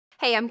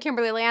Hey, I'm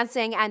Kimberly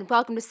Lansing, and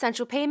welcome to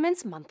Central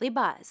Payments Monthly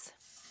Buzz.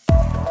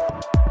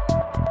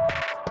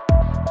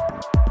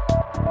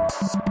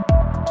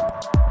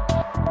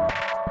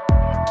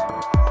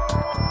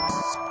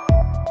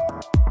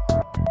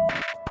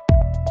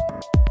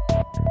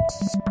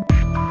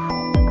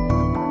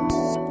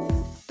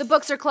 The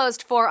books are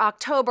closed for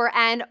October,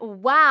 and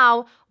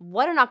wow,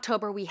 what an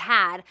October we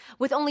had.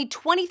 With only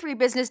 23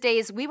 business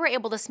days, we were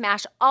able to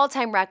smash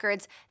all-time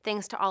records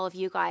thanks to all of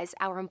you guys,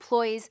 our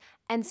employees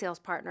and sales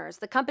partners.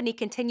 The company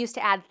continues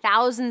to add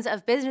thousands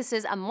of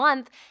businesses a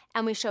month,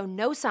 and we show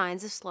no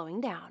signs of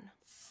slowing down.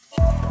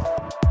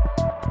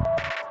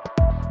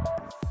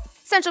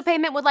 Central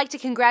Payment would like to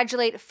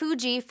congratulate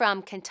Fuji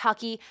from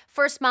Kentucky.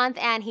 First month,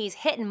 and he's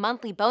hitting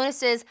monthly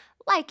bonuses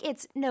like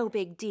it's no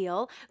big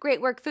deal.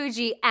 Great work,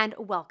 Fuji, and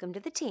welcome to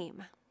the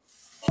team.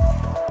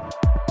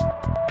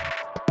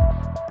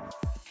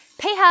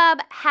 PayHub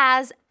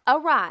has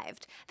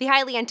arrived. The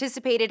highly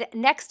anticipated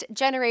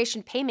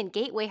next-generation payment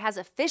gateway has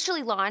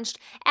officially launched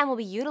and will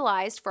be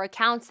utilized for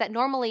accounts that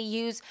normally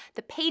use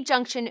the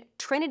PayJunction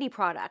Trinity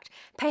product.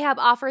 PayHub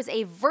offers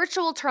a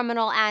virtual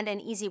terminal and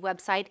an easy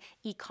website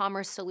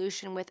e-commerce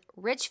solution with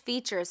rich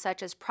features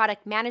such as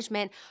product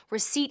management,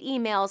 receipt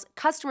emails,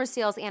 customer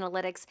sales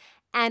analytics,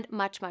 and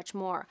much, much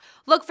more.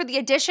 Look for the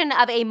addition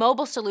of a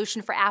mobile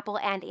solution for Apple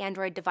and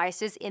Android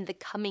devices in the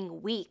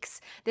coming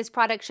weeks. This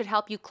product should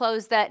help you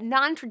close the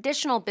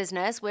non-traditional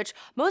business, which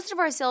most of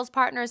our sales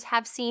partners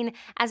have seen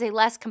as a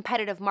less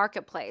competitive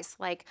marketplace,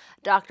 like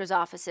doctor's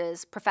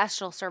offices,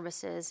 professional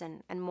services,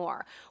 and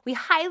more. We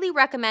highly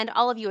recommend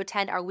all of you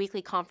attend our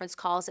weekly conference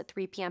calls at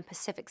 3 p.m.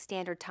 Pacific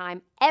Standard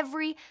Time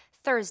every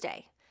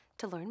Thursday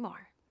to learn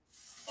more.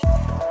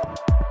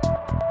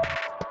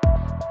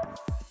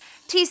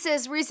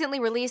 TSYS recently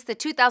released the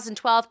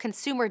 2012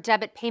 Consumer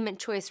Debit Payment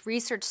Choice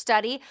Research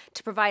Study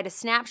to provide a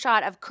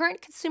snapshot of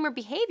current consumer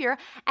behavior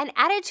and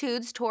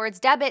attitudes towards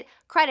debit,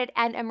 credit,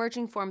 and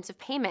emerging forms of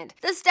payment.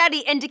 The study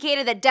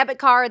indicated that debit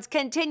cards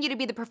continue to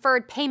be the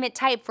preferred payment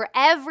type for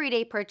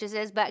everyday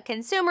purchases, but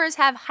consumers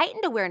have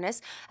heightened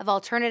awareness of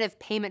alternative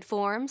payment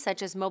forms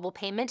such as mobile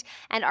payment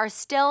and are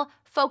still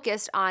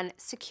focused on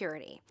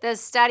security. The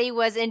study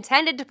was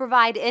intended to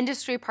provide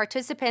industry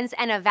participants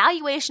an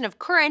evaluation of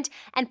current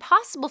and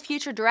possible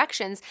future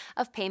directions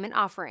of payment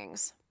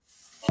offerings.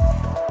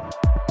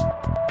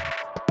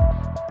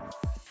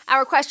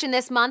 Our question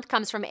this month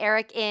comes from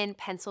Eric in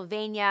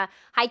Pennsylvania.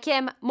 Hi,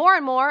 Kim. More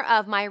and more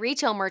of my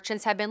retail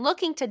merchants have been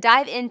looking to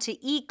dive into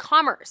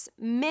e-commerce.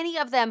 Many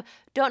of them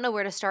don't know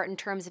where to start in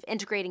terms of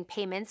integrating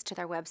payments to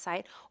their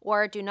website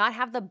or do not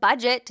have the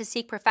budget to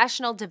seek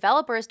professional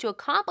developers to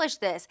accomplish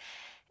this.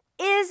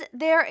 Is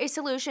there a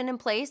solution in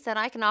place that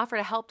I can offer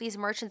to help these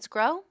merchants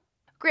grow?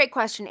 Great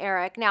question,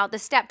 Eric. Now, the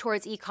step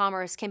towards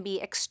e-commerce can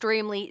be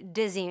extremely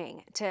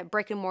dizzying to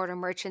brick-and-mortar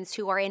merchants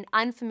who are in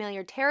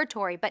unfamiliar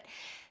territory, but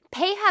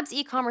PayHub's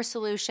e-commerce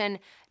solution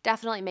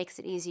definitely makes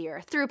it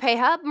easier. Through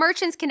PayHub,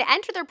 merchants can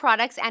enter their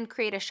products and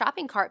create a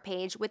shopping cart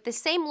page with the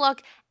same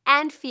look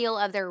and feel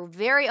of their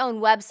very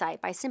own website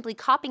by simply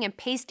copying and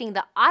pasting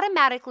the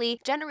automatically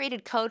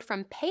generated code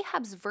from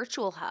PayHub's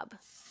virtual hub.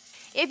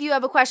 If you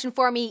have a question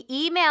for me,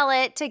 email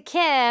it to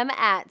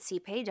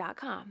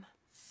kim@cpay.com.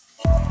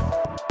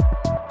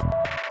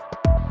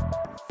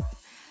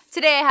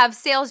 Today, I have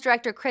Sales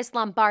Director Chris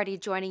Lombardi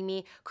joining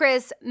me.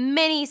 Chris,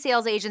 many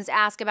sales agents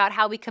ask about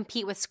how we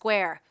compete with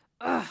Square.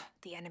 Ugh,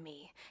 the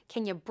enemy.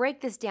 Can you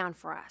break this down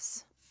for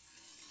us?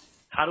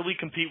 How do we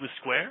compete with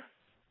Square?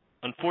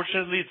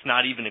 Unfortunately, it's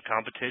not even a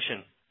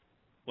competition.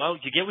 Well,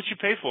 you get what you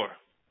pay for.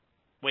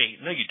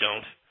 Wait, no you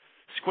don't.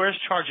 Square's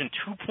charging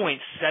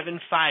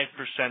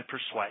 2.75% per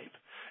swipe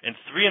and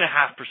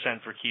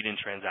 3.5% for keyed-in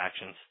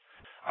transactions.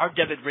 Our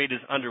debit rate is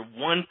under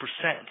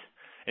 1%.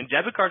 And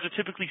debit cards are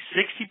typically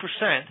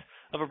 60%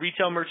 of a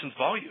retail merchant's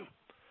volume.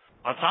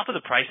 On top of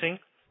the pricing,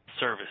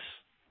 service.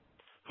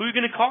 Who are you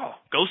going to call?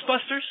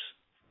 Ghostbusters?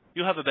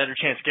 You'll have a better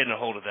chance getting a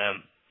hold of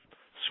them.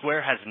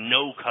 Square has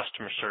no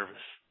customer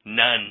service.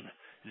 None.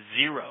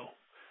 Zero.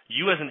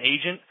 You as an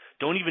agent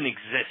don't even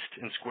exist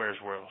in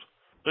Square's world.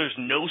 There's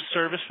no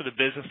service for the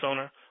business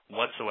owner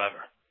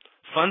whatsoever.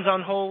 Funds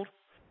on hold,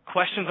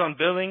 questions on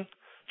billing,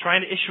 trying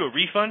to issue a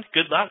refund,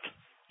 good luck.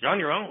 You're on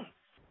your own.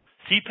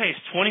 Cpay is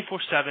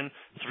 24/7,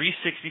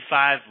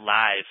 365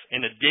 live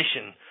in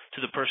addition to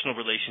the personal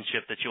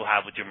relationship that you'll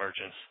have with your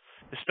merchants.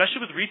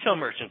 Especially with retail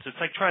merchants, it's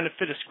like trying to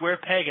fit a square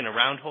peg in a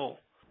round hole.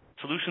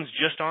 Solutions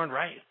just aren't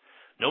right.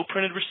 No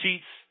printed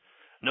receipts,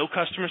 no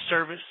customer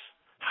service,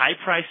 high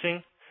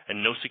pricing,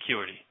 and no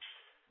security.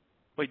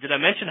 Wait, did I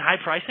mention high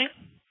pricing?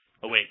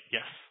 Oh wait,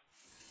 yes.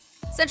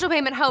 Central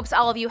Payment hopes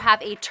all of you have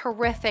a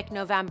terrific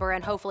November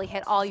and hopefully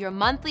hit all your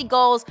monthly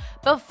goals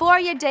before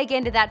you dig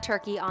into that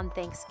turkey on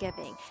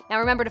Thanksgiving. Now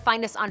remember to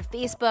find us on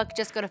Facebook.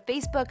 Just go to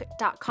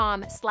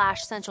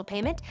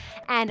facebook.com/centralpayment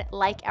and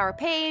like our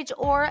page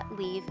or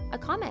leave a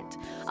comment.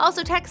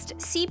 Also text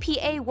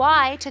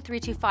CPAY to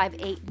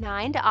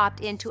 32589 to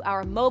opt into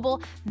our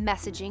mobile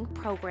messaging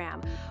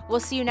program. We'll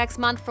see you next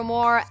month for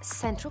more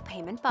Central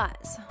Payment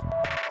Buzz.